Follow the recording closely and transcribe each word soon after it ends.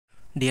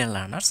Dear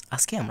learners,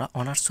 আজকে আমরা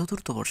honours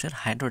চতুর্থ বর্ষের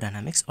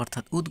হাইড্রোডাইনামিক্স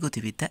অর্থাৎ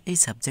উদ্গতিবিদ্যা এই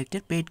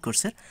সাবজেক্টের পেইড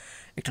কোর্সের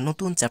একটা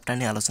নতুন চ্যাপ্টার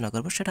নিয়ে আলোচনা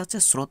করব। সেটা হচ্ছে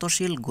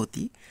স্রোতশীল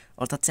গতি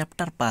অর্থাৎ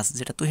চ্যাপ্টার 5,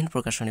 যেটা তুহিন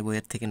প্রকাশনী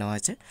বইয়ের থেকে নেওয়া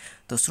হয়েছে।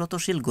 তো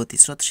স্রোতশীল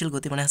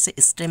গতি মানে হচ্ছে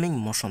স্ট্রিমিং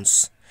মোশনস।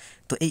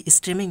 তো এই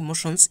স্ট্রিমিং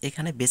মোশনস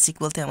এখানে বেসিক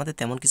বলতে আমাদের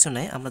তেমন কিছু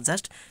নাই, আমরা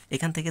জাস্ট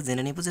এখান থেকে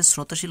জেনে নিব যে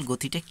স্রোতশীল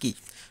গতিটা কী।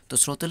 তো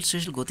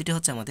স্রোতশীল গতিটা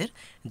হচ্ছে আমাদের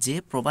যে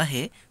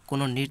প্রবাহে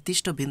কোনো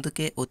নির্দিষ্ট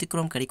বিন্দুকে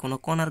অতিক্রমকারী কোনো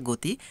কণার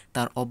গতি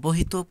তার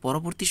অব্যবহিত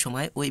পরবর্তী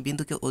সময়ে ওই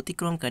বিন্দুকে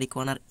অতিক্রমকারী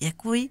কণার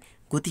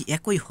গতি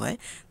একই হয়,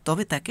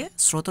 তবে তাকে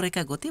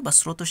স্রোতরেখা গতি বা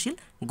স্রোতশীল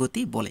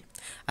গতি বলে।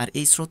 আর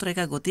এই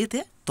স্রোতরেখা গতিতে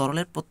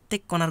তরলের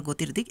প্রত্যেক কণার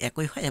গতির দিক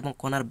একই হয় এবং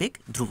কণার বেগ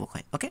ধ্রুবক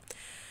হয়। ওকে,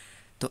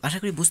 তো আশা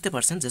করি বুঝতে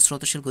পারছেন যে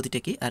স্রোতশীল গতিটা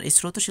কি। আর এই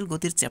স্রোতশীল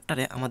গতির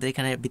চ্যাপ্টারে আমাদের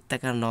এখানে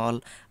বৃত্তাকার নল,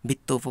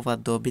 বৃত্ত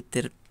উপপাদ্য,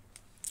 বৃত্তের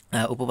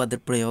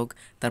উপপাদ্যের প্রয়োগ,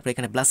 তারপরে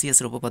এখানে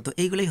ব্লাসিয়াসের উপপাদ্য,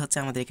 এইগুলোই হচ্ছে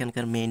আমাদের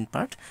এখানকার মেইন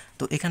পার্ট।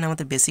 তো এখানে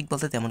আমাদের বেসিক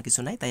বলতে তেমন কিছু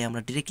নাই, তাই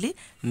আমরা ডিরেক্টলি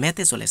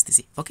ম্যাথে চলে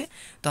আসতেছি। ওকে,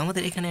 তো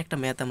আমাদের এখানে একটা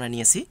ম্যাথ আমরা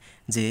নিয়েছি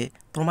যে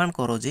প্রমাণ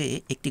করো যে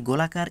একটি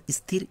গোলাকার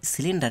স্থির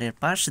সিলিন্ডারের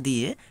পাশ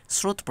দিয়ে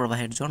স্রোত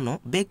প্রবাহের জন্য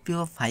বেগ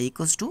বিভব ফাই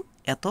ইকুয়ালস টু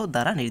এত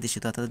দ্বারা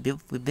নির্দেশিত, অর্থাৎ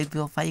বেগ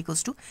বিভব phi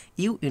equals to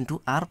you into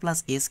R plus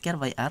A square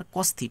by R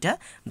cos theta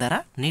দ্বারা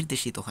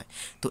নির্দেশিত হয়।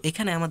 তো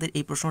এখানে আমাদের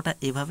এই প্রশ্নটা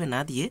এভাবে না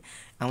দিয়ে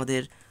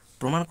আমাদের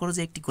প্রমাণ করো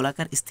যে একটি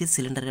গোলাকার স্থির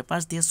সিলিন্ডারের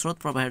পাশ দিয়ে স্রোত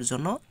প্রবাহের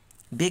জন্য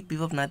বেগ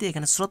বিভব না দিয়ে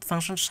এখানে স্রোত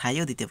ফাংশন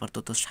সাইও দিতে পারতো।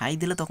 তো সাই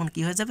দিলে তখন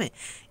কি হয়ে যাবে,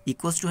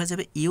 ইকুয়ালস টু হয়ে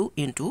যাবে you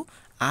into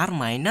R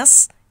minus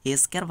A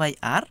square by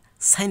R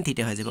sine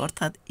theta হয়ে যাবে,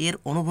 অর্থাৎ এর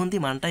অনুবন্ধী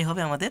মানটাই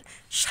হবে আমাদের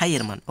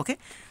সাইয়ের মান। ওকে,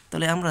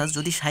 তাহলে আমরা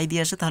যদি সাই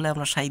দিয়ে আসে তাহলে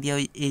আমরা সাই দিয়ে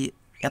এই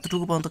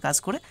এতটুকু পর্যন্ত কাজ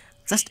করে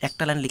জাস্ট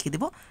একটা লাইন লিখে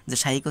দিব যে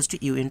সাই equals to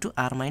you into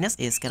R minus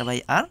A square by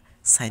R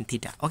sine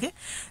theta. ওকে,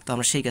 তো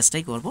আমরা সেই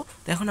কাজটাই করব।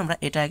 তো এখন আমরা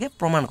এটা আগে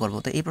প্রমাণ করব।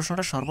 তো এই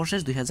প্রশ্নটা সর্বশেষ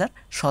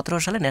 2017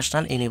 সালে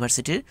ন্যাশনাল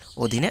ইউনিভার্সিটির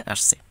অধীনে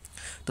আসছে।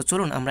 তো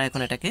চলুন আমরা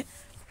এখন এটাকে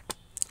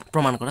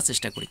প্রমাণ করার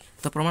চেষ্টা করি।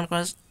 তো প্রমাণ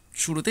করার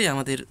শুরুতেই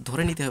আমাদের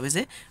ধরে নিতে হবে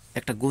যে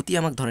একটা গতি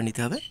আমাকে ধরে নিতে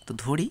হবে। তো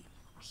ধরি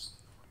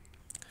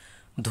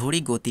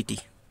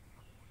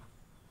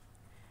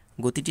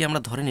গতিটি আমরা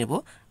ধরে নেব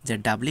যে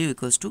W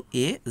equals to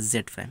A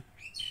Z prime,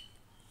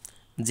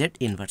 Z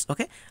inverse.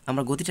 ওকে,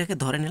 আমরা গতিটাকে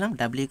ধরে নিলাম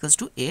W equals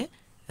to A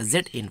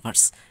Z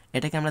inverse,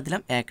 এটাকে আমরা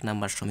দিলাম 1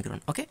 নাম্বার সমীকরণ।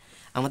 ওকে,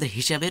 আমাদের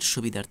হিসাবের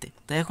সুবিধার্থে।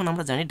 তো এখন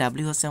আমরা জানি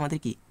ডাব্লিউ হচ্ছে আমাদের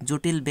কি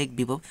জটিল বেগ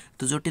বিভব।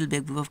 তো জটিল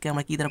বেগ বিভবকে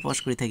আমরা কি দ্বারা প্রকাশ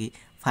করে থাকি,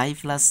 phi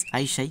plus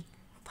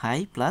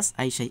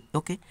I Sai.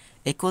 Okay,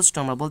 equals to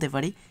আমরা বলতে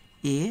পারি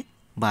এ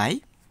by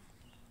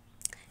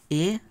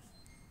A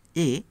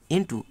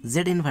into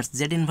Z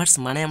inverse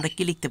মানে আমরা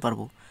কি লিখতে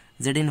পারবো,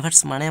 জেড ইনভার্স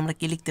মানে আমরা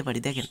কি লিখতে পারি,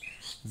 দেখেন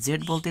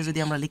জেড বলতে যদি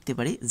আমরা লিখতে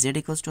পারি জেড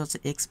ইকুয়ালস টু হচ্ছে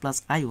এক্স প্লাস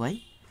আই ওয়াই।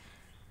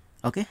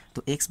 ওকে, তো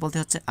এক্স বলতে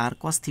হচ্ছে আর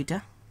কস থিটা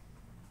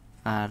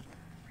আর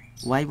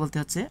ওয়াই বলতে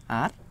হচ্ছে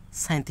আর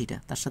সাইন থিটা,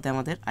 তার সাথে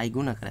আমাদের আই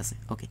গুণ আকার আছে।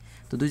 ওকে,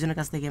 তো দুইজনের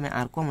কাছ থেকে আমি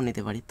আর কমন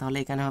নিতে পারি, তাহলে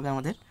এখানে হবে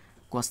আমাদের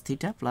cos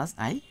theta plus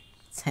i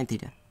sine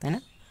theta, তাই না,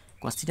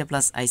 cos theta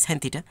plus i sine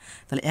theta.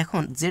 তাহলে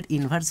এখন জেড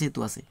ইনভার্স যেহেতু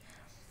আছে,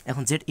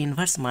 এখন জেড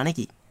ইনভার্স মানে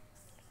কি,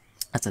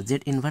 আচ্ছা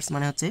জেড ইনভার্স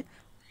মানে হচ্ছে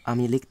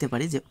আমি লিখতে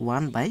পারি যে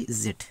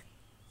 1/z,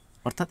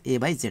 অর্থাৎ এ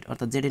বাই জেড,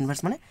 অর্থাৎ জেড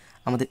ইনভার্স মানে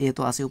আমাদের এ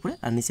তো আছে উপরে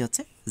আর নিচে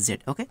হচ্ছে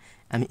জেড। ওকে,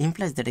 আমি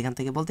ইমপ্লাইজ দ্যাট এখান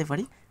থেকে বলতে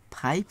পারি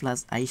phi plus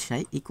I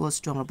Sai equals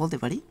to আমরা বলতে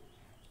পারি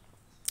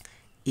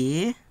এ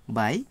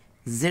বাই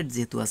জেড,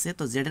 যেহেতু আছে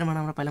তো জেডের মান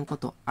আমরা পাইলাম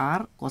কত,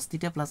 আর cos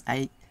theta plus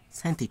i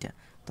sine theta.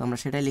 তো আমরা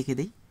সেটাই লিখে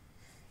দিই,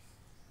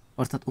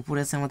 অর্থাৎ উপরে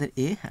আছে আমাদের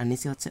এ আর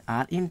নিচে হচ্ছে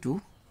আর into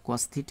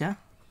cos theta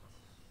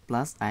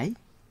plus i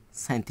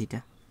sine theta.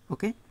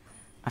 ওকে,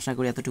 আশা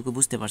করি এতটুকু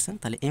বুঝতে পারছেন।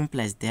 তাহলে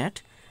implies that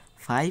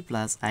phi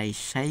plus I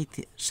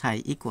Sai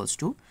equals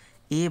to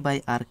A by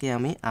আরকে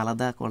আমি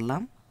আলাদা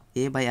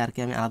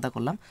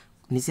করলাম,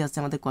 নিচে আছে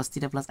আমাদের cos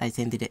theta plus i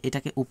sine theta,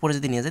 এটাকে উপরে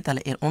যদি নিয়ে যায়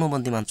তাহলে এর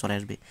অনুবন্ধী মান চলে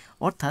আসবে,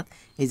 অর্থাৎ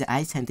এই যে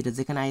আই সাইন থিটা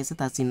যেখানে আই আছে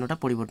তার চিহ্নটা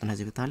পরিবর্তন হয়ে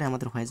যাবে, তাহলে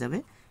আমাদের হয়ে যাবে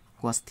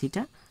cos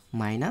theta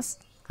minus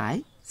i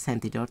sine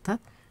theta, অর্থাৎ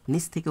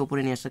নিচ থেকে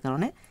উপরে নিয়ে আসার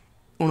কারণে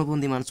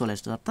অনুবন্ধী মান চলে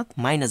আসলো, অর্থাৎ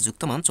মাইনাস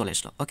যুক্ত মান চলে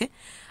আসলো। ওকে,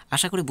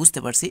 আশা করি বুঝতে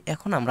পারছি।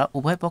 এখন আমরা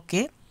উভয়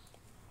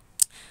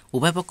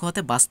পক্ষ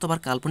হতে বাস্তব আর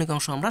কাল্পনিক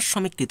অংশ আমরা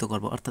সমীকৃত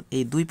করব, অর্থাৎ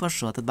এই দুই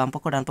পার্শ্ব অর্থাৎ বাম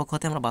পক্ষ ডান পক্ষ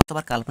হতে আমরা বাস্তব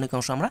আর কাল্পনিক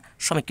অংশ আমরা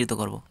সমীকৃত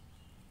করব।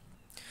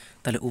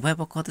 তাহলে উভয়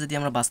পক্ষ হতে যদি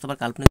আমরা বাস্তব আর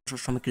কাল্পনিক অংশ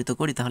সমীকৃত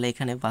করি তাহলে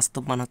এখানে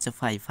বাস্তব মান হচ্ছে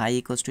ফাই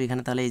ইকুয়ালস টু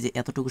এখানে তাহলে এই যে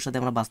এতটুকুর সাথে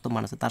আমরা বাস্তব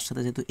মান আছে তার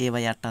সাথে যেহেতু এ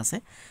বাই আরটা আছে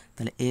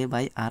তাহলে এ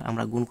বাই আর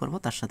আমরা গুণ করব,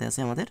 তার সাথে আছে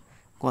আমাদের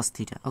কস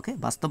থিটা। ওকে,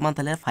 বাস্তব মান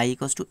তাহলে phi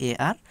equals to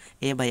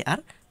A by R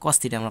cos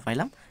theta আমরা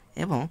পাইলাম,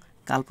 এবং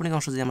কাল্পনিক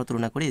অংশ যদি আমরা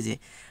তুলনা করি যে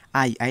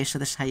আইয়ের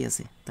সাথে সাই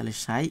আছে তাহলে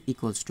সাই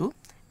ইকুয়ালস টু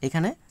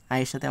এখানে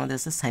আইয়ের সাথে আমাদের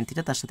আছে সাইন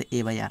থিটা তার সাথে এ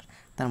বাই আর,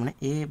 তার মানে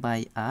এ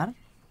বাই আর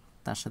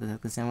তার সাথে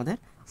থাকতেছে আমাদের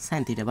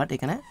সাইন থিটা, বাট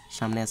এখানে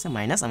সামনে আছে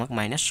মাইনাস, আমাকে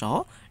মাইনাস সহ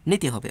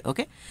নিতে হবে।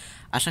 ওকে,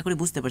 আশা করি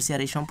বুঝতে পারছি।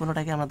 আর এই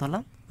সম্পূর্ণটাকে আমরা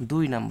ধরলাম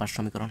 2 নাম্বার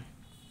সমীকরণ।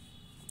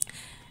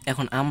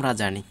 এখন আমরা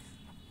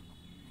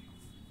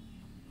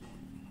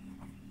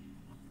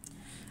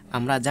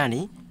জানি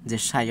যে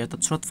সাই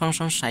অর্থাৎ স্রোত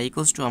ফাংশন সাই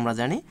ইকুয়ালস টু আমরা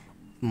জানি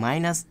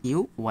minus you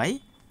Y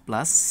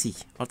plus C,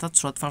 অর্থাৎ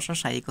স্রোত ফাংশন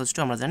সাই ইকুয়ালস টু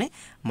আমরা জানি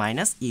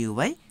মাইনাস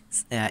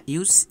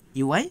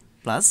ইউআই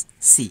প্লাস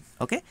সি।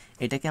 ওকে,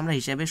 এটাকে আমরা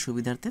হিসাবে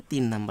সুবিধার্থে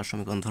 3 নাম্বার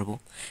সমীকরণ ধরবো।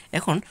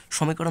 এখন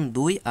সমীকরণ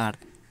 2 আর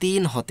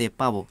 3 হতে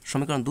পাবো,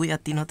 সমীকরণ 2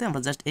 আর 3 হতে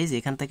আমরা জাস্ট এই যে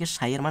এখান থেকে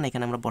সাইয়ের মান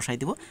এখানে আমরা বসাই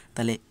দিব,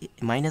 তাহলে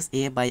minus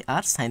A by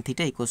R sine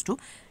theta equals to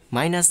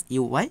minus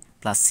UI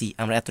plus C,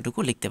 আমরা এতটুকু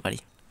লিখতে পারি।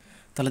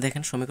 তাহলে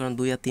দেখেন সমীকরণ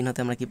 2 আর 3 হতে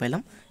আমরা কি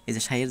পাইলাম, এই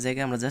যে সাইয়ের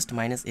জায়গায় আমরা just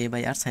minus A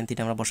by R sine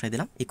theta আমরা বসাই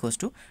দিলাম ইকুয়ালস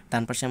টু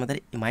ডান পাশে আমাদের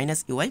মাইনাস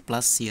ইউআই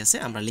প্লাস সি আছে,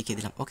 আমরা লিখে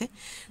দিলাম। ওকে,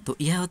 তো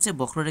ইহা হচ্ছে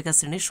বক্ররেখা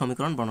শ্রেণীর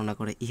সমীকরণ বর্ণনা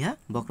করে, ইহা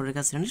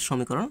বক্ররেখা শ্রেণীর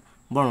সমীকরণ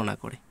বর্ণনা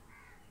করে।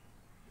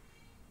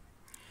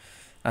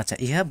 আচ্ছা,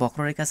 ইহা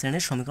বক্ররেখা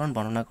শ্রেণীর সমীকরণ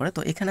বর্ণনা করে।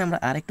 তো এখানে আমরা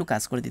আর একটু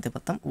কাজ করে দিতে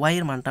পারতাম, ওয়াই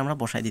এর মানটা আমরা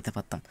বসাই দিতে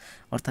পারতাম,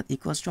 অর্থাৎ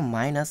equals to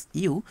minus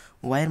you,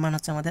 Y এর মান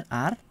হচ্ছে আমাদের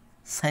আর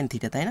সাইন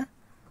থিটা, তাই না,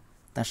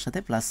 তার সাথে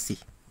প্লাস সি,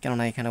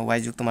 কেননা এখানে ওয়াই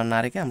যুক্ত মান না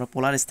রেখে আমরা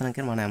পোলার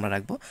স্থানাঙ্কের মানে আমরা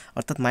রাখবো,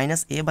 অর্থাৎ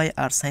minus A by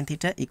R sine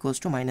theta equals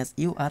to minus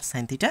you R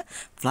sine theta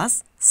plus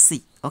C.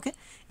 ওকে,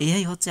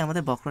 এই হচ্ছে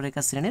আমাদের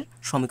বক্ররেখা শ্রেণীর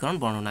সমীকরণ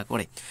বর্ণনা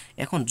করে।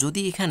 এখন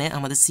যদি এখানে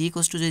আমাদের সি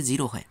ইকুয়ালস টু যদি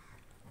 0 হয়,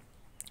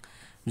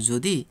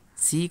 যদি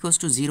সি ইকুয়ালস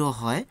টু 0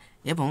 হয়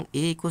এবং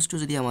এ ইকুয়ালস টু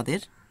যদি আমাদের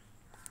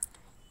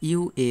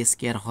ইউ এ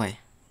স্কোয়ার হয়,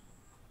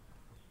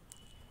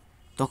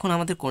 তখন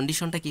আমাদের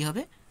কন্ডিশনটা কি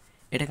হবে,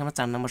 এটাকে আমরা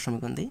 4 নম্বর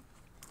সমীকরণ দিই,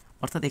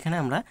 অর্থাৎ এখানে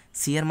আমরা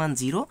সি এর মান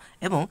 0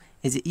 এবং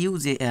এই যে ইউ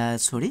যে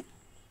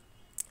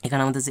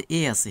এখানে আমাদের যে এ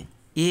আছে,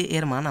 এ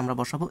এর মান আমরা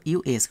বসাবো ইউ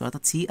এ স্কোয়ার,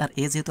 অর্থাৎ সি আর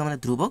এ যেহেতু আমাদের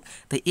ধ্রুবক,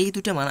 তাই এই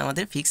দুটো মান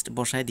আমাদের ফিক্সড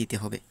বসায় দিতে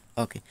হবে।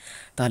 ওকে,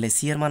 তাহলে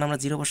সি এর মান আমরা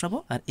 0 বসাবো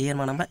আর এ এর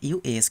মান আমরা ইউ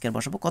এ স্কোয়ার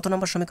বসাবো। কত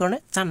নম্বর সমীকরণে?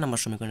 4 নম্বর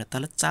সমীকরণে।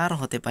 তাহলে 4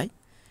 হতে পাই,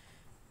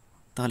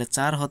 তাহলে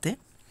 4 হতে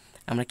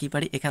আমরা কি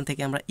পারি, এখান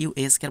থেকে আমরা ইউ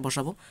এ স্কোয়ার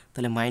বসাবো,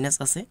 তাহলে মাইনাস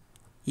আছে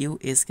ইউ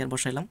এ স্কোয়ার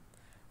বসাইলাম,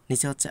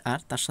 নিচে হচ্ছে আর,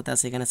 তার সাথে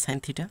আছে এখানে sine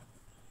theta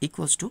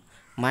equals to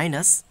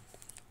minus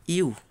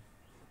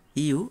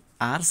you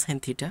R sine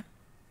theta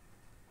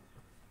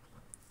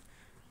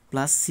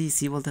plus C,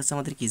 C বলতে হচ্ছে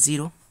আমাদের কি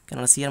 0,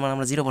 কেননা সি এর মান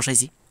আমরা 0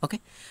 বসাইছি। ওকে,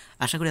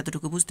 আশা করি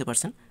এতটুকু বুঝতে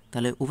পারছেন।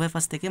 তাহলে উভয়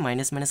পাশ থেকে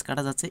মাইনাস মাইনাস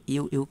কাটা যাচ্ছে,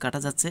 ইউ কাটা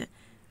যাচ্ছে,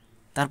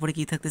 তারপরে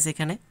কি থাকতেছে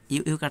এখানে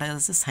ইউ কাটা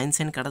যাচ্ছে, সাইন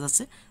কাটা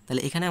যাচ্ছে,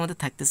 তাহলে এখানে আমাদের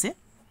থাকতেছে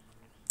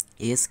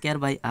এ square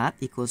by R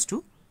equals to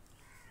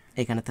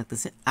এখানে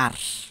থাকতেছে আর।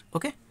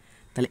 ওকে,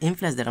 তাহলে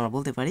ইমপ্লাইজ দ্যাট আমরা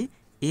বলতে পারি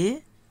এ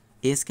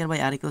square by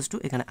R equals to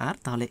এখানে আর,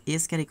 তাহলে এ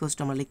স্কোয়ার ইকুয়ালস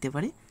টু আমরা লিখতে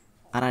পারি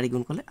আর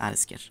গুণ করলে আর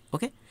স্কোয়ার।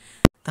 ওকে,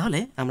 তাহলে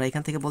আমরা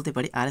এখান থেকে বলতে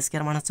পারি আর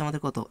স্কোয়ার মান হচ্ছে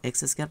আমাদের কত,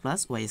 x square plus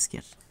Y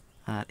square,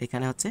 আর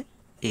এখানে হচ্ছে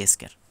এ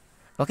স্কোয়ার।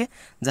 ওকে,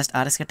 জাস্ট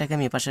আর স্কোয়ারটাকে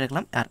আমি এপাশে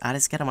রাখলাম, আর আর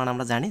স্কোয়ার মান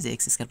আমরা জানি যে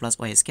x square plus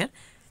Y square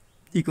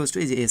equals to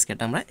এই যে এ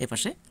স্কোয়ারটা আমরা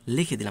এপাশে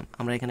লিখে দিলাম।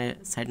 আমরা এখানে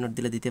সাইড নোট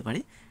দিতে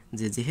পারি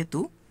যে যেহেতু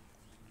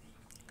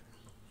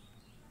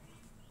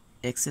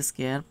x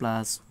square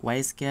plus Y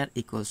square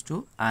equals to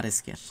R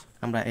square,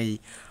 আমরা এই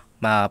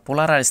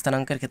পোলার আর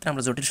স্থানাঙ্কের ক্ষেত্রে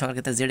আমরা জটিল সংখ্যার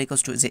ক্ষেত্রে জেড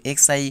ইকুয়ালস টু যে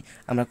এক্স আই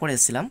আমরা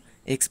করেছিলাম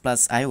এক্স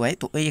প্লাস আই ওয়াই,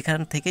 তো এখান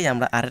থেকেই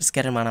আমরা আর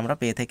স্কোয়ারের মান আমরা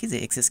পেয়ে থাকি যে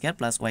x square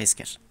plus Y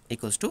square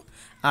equals to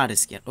R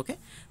square. ওকে,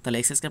 তাহলে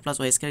x square plus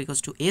Y square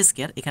equals to A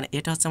square, এখানে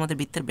এটা হচ্ছে আমাদের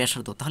বৃত্তের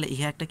ব্যাসার্ধ, তাহলে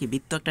ইহা একটা কি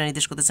বৃত্ত একটা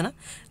নির্দেশ করতেছে না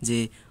যে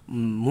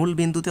মূল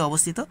বিন্দুতে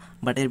অবস্থিত,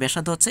 বাট এর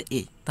ব্যাসার্ধ হচ্ছে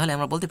এ, তাহলে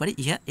আমরা বলতে পারি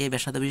ইহা এ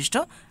ব্যাসার্ধ বিশিষ্ট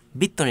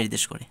বৃত্ত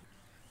নির্দেশ করে।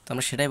 তো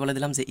আমরা সেটাই বলে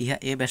দিলাম যে ইহা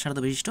এ ব্যাসার্ধ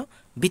বিশিষ্ট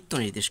বৃত্ত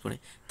নির্দেশ করে।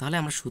 তাহলে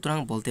আমরা সুতরাং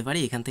বলতে পারি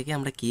এখান থেকে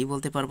আমরা কি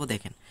বলতে পারবো,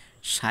 দেখেন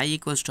সাই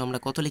ইকুয়ালস টু আমরা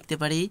কত লিখতে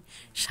পারি,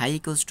 সাই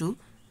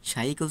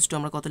ইকুয়ালস টু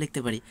আমরা কত লিখতে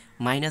পারি,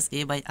 minus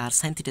A by R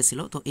sine theta ছিল,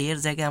 তো এর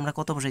জায়গায় আমরা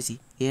কত বসাইছি,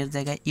 এর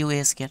জায়গায় ইউ এ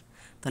স্কোয়ার,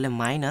 তাহলে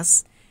minus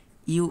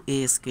U A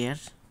square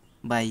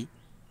by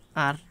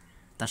আর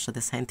তার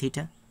সাথে সাইন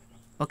থিটা।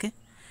 ওকে,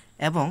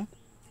 এবং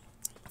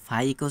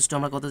ফাই ইকুয়ালস টু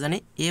আমরা কত জানি,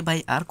 এ বাই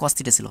আর কস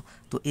থিটা ছিল,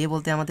 তো এ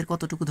বলতে আমাদের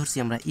কতটুকু ধরছি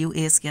আমরা, ইউ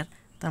এ স্কোয়ার,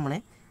 তার মানে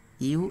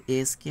U A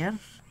square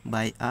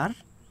by R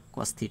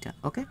cos theta.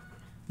 ওকে,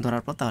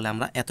 ধরার পর তাহলে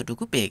আমরা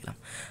এতটুকু পেয়ে গেলাম।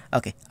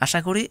 ওকে, আশা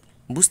করি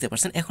বুঝতে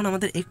পারছেন। এখন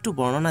আমাদের একটু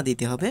বর্ণনা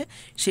দিতে হবে,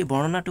 সেই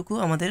বর্ণনাটুকু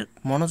আমাদের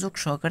মনোযোগ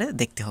সহকারে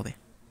দেখতে হবে।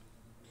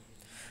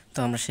 তো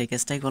আমরা সেই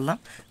কেসটাই করলাম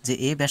যে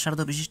এ ব্যাসার্ধ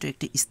বিশিষ্ট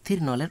একটি স্থির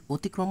নলের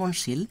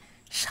অতিক্রমণশীল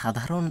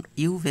সাধারণ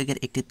ইউ বেগের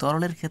একটি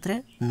তরলের ক্ষেত্রে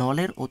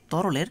নলের ও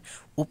তরলের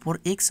উপর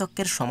এক্স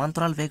অক্ষের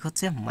সমান্তরাল বেগ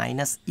হচ্ছে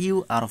মাইনাস ইউ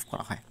আরোপ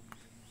করা হয়।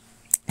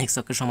 এক্স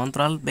অক্ষের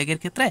সমান্তরাল বেগের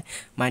ক্ষেত্রে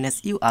মাইনাস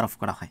ইউ আরোপ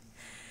করা হয়,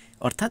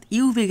 অর্থাৎ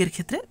ইউ বেগের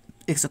ক্ষেত্রে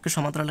এক্স অক্ষের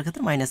সমান্তরালের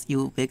ক্ষেত্রে মাইনাস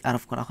ইউ বেগ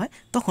আরোপ করা হয়,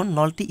 তখন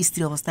নলটি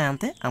স্থির অবস্থায়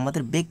আনতে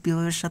আমাদের বেগ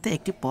বিভবের সাথে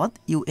একটি পদ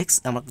ইউ এক্স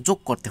আমরা যোগ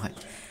করতে হয়।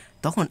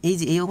 তখন এই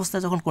যে এই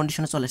অবস্থায় যখন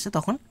কন্ডিশনে চলে আসে,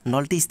 তখন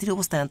নলটি স্থির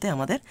অবস্থায় আনতে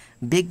আমাদের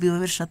বেগ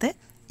বিভবের সাথে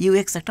ইউ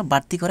এক্স একটা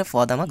বাড়তি করে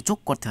পদ আমাকে যোগ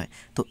করতে হয়।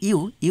 তো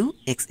ইউ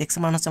এক্স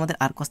মান হচ্ছে আমাদের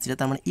আর কস থিটা,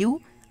 তার মানে ইউ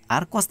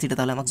আর কস থিটা,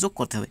 তাহলে আমাকে যোগ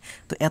করতে হবে।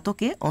 তো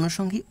এতকে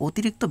অনুষঙ্গী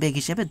অতিরিক্ত বেগ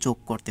হিসেবে যোগ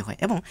করতে হয়,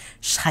 এবং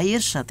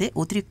সাইয়ের সাথে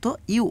অতিরিক্ত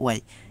ইউ ওয়াই,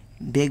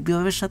 বেগ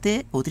বিভবের সাথে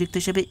অতিরিক্ত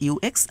হিসেবে ইউ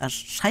এক্স আর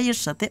সাইয়ের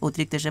সাথে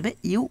অতিরিক্ত হিসেবে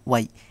ইউ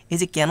ওয়াই। এই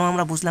যে কেন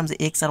আমরা বুঝলাম যে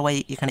এক্স আর ওয়াই,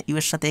 এখানে ইউ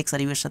এর সাথে এক্স আর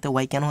ইউ এর সাথে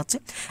ওয়াই কেন হচ্ছে,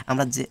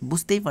 আমরা যে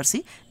বুঝতেই পারছি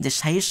যে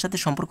সাইয়ের সাথে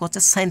সম্পর্ক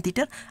হচ্ছে সাইন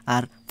থিটার,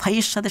 আর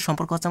ফাইয়ের সাথে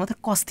সম্পর্ক হচ্ছে আমাদের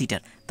কস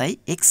থিটার, তাই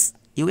X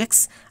U x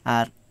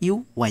are you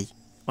Y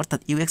অর্থাৎ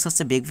ইউএক্স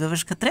হচ্ছে বেগ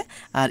বিভবের ক্ষেত্রে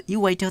আর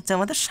ইউওয়াইটা হচ্ছে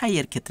আমাদের সাই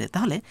এর ক্ষেত্রে।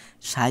 তাহলে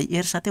সাই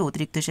এর সাথে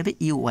অতিরিক্ত হিসেবে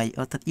ইউওয়াই,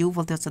 অর্থাৎ ইউ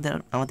বলতে হচ্ছে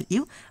আমাদের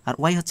ইউ, আর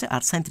ওয়াই হচ্ছে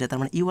আর সাইন থিটা, তার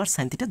মানে ইউ আর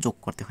সাইন থিটা যোগ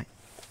করতে হয়।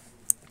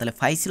 তাহলে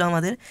ফাই ছিল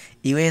আমাদের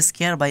UA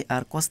square by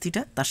R cos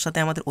theta, তার সাথে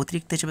আমাদের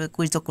অতিরিক্ত হিসেবে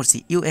কুইজ যোগ করছি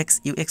ইউএক্স।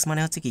 ইউএক্স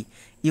মানে হচ্ছে কি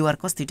ইউ আর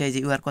কস থিটা, এই যে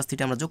ইউ আর কস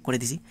থিটা আমরা যোগ করে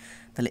দিছি।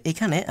 তাহলে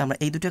এখানে আমরা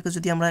এই দুটাকে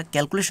যদি আমরা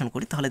ক্যালকুলেশন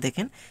করি তাহলে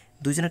দেখেন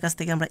দুইজনের কাছ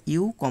থেকে আমরা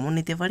ইউ কমন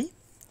নিতে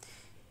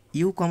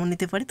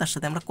পারি, তার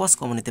সাথে আমরা কস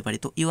কমন নিতে পারি।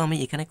 তো ইউ আমি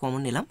এখানে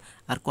কমন নিলাম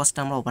আর কসটা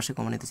আমরা ওপাশে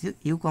কমন নিতেছি।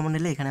 ইউ কমন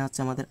নিলে এখানে হচ্ছে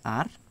আমাদের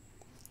আর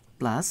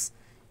প্লাস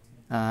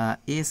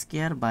এ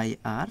স্কোয়ার বাই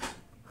আর,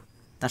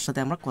 তার সাথে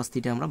আমরা কস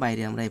থিটা আমরা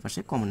বাইরে আমরা এই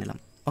পাশে কমন নিলাম।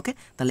 ওকে,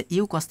 তাহলে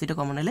ইউ কস থিটা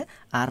কমন নিলে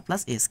আর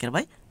প্লাস এ স্কোয়ার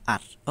বাই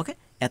আর। ওকে,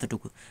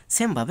 এতটুকু।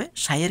 সেমভাবে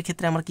সাইয়ের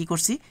ক্ষেত্রে আমরা কি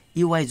করছি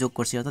ইউআই যোগ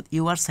করছি, অর্থাৎ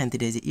ইউ আর সাইন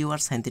থিটা, এই যে ইউ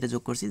আর সাইন থিটা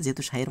যোগ করছি,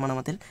 যেহেতু সাইয়ের মান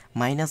আমাদের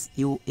minus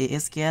U A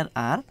square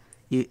are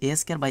U A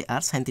square by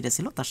R sine theta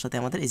ছিল, তার সাথে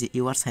আমাদের এই যে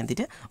ইউ আর সাইন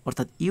থিটা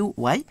অর্থাৎ ইউ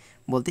ওয়াই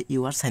বলতে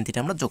ইউ আর সাইন থিটা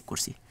আমরা যোগ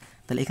করছি।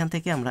 তাহলে এখান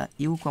থেকে আমরা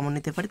ইউ কমন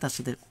নিতে পারি, তার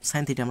সাথে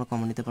সাইন থিটা আমরা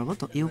কমন নিতে পারবো।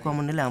 তো ইউ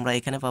কমন নিলে আমরা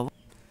এখানে পাবো,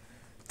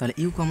 তাহলে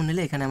ইউ কমন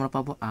নিলে এখানে আমরা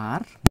পাবো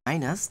আর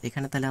মাইনাস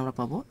এখানে তাহলে আমরা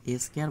পাবো এ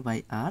স্কোয়ার বাই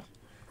আর,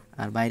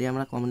 আর বাইরে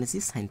আমরা কমন নিয়েছি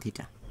সাইন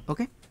থিটা।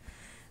 ওকে,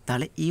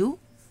 তাহলে ইউ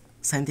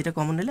সাইন থিটা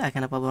কমন নিলে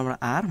এখানে পাবো আমরা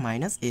আর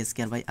মাইনাস এ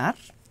স্কোয়ার বাই আর,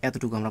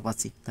 এতটুকু আমরা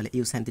পাচ্ছি। তাহলে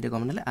ইউ সাইন থিটা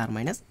কমন নিলে আর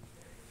মাইনাস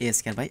এ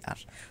স্কোয়ার বাই আর।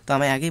 তো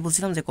আমি আগেই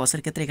বলছিলাম যে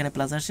কসের ক্ষেত্রে এখানে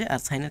প্লাস আসে আর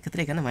সাইনের ক্ষেত্রে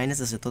এখানে মাইনাস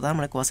আসে। তো তার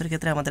মানে কসের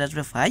ক্ষেত্রে আমাদের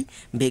আসবে ফাই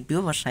বেগ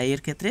বিভব, আর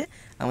সাইয়ের ক্ষেত্রে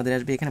আমাদের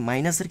আসবে এখানে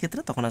মাইনাসের ক্ষেত্রে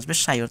তখন আসবে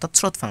সাই অর্থাৎ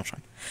স্রোত ফাংশন।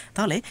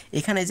 তাহলে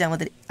এখানে যে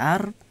আমাদের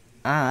আর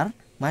আর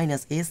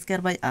minus A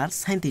square by R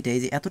sine theta,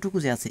 এই যে এতটুকু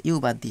যে আছে ইউ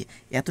বাদ দিয়ে,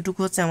 এতটুকু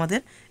হচ্ছে আমাদের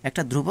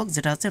একটা ধ্রুবক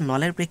যেটা হচ্ছে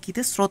নলের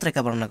প্রেক্ষিতে স্রোত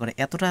রেখা বর্ণনা করে।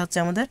 এতটা হচ্ছে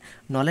আমাদের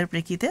নলের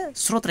প্রেক্ষিতে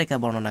স্রোত রেখা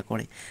বর্ণনা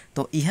করে।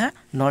 তো ইহা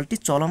নলটি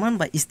চলমান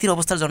বা স্থির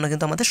অবস্থার জন্য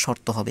কিন্তু আমাদের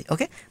শর্ত হবে।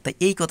 ওকে, তাই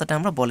এই কথাটা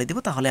আমরা বলে দিব,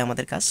 তাহলে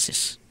আমাদের কাজ শেষ।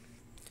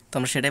 তো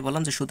আমরা সেটাই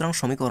বললাম যে সুতরাং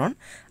সমীকরণ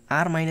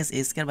আর minus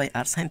A square by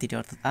R sine theta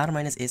অর্থাৎ আর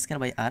minus A square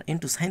by R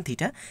into sine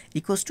theta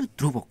equals to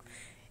ধ্রুবক।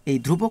 এই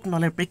ধ্রুবক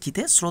নলের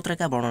প্রেক্ষিতে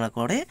স্রোতরেখা বর্ণনা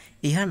করে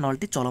ইহার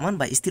নলটি চলমান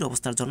বা স্থির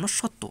অবস্থার জন্য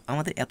সত্য।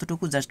 আমাদের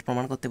এতটুকু জাস্ট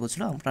প্রমাণ করতে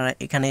বলছিল, আপনারা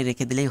এখানে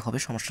রেখে দিলেই হবে,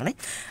 সমস্যা নেই।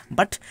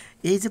 বাট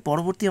এই যে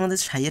পরবর্তী আমাদের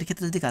সাইয়ের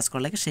ক্ষেত্রে যদি কাজ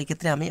করা লাগে সেই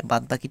ক্ষেত্রে আমি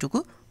বাদ বাকিটুকু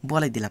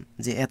বলে দিলাম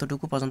যে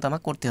এতটুকু পর্যন্ত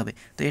আমার করতে হবে।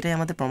 তো এটাই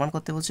আমাদের প্রমাণ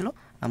করতে বলছিল,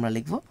 আমরা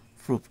লিখব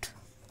প্রুফড।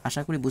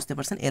 আশা করি বুঝতে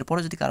পারছেন। এরপরে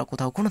যদি কারো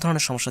কোথাও কোনো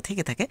ধরনের সমস্যা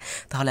থেকে থাকে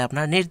তাহলে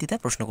আপনারা নির্দ্বিধায়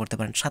প্রশ্ন করতে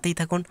পারেন। সাথেই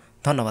থাকুন।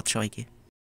 ধন্যবাদ সবাইকে।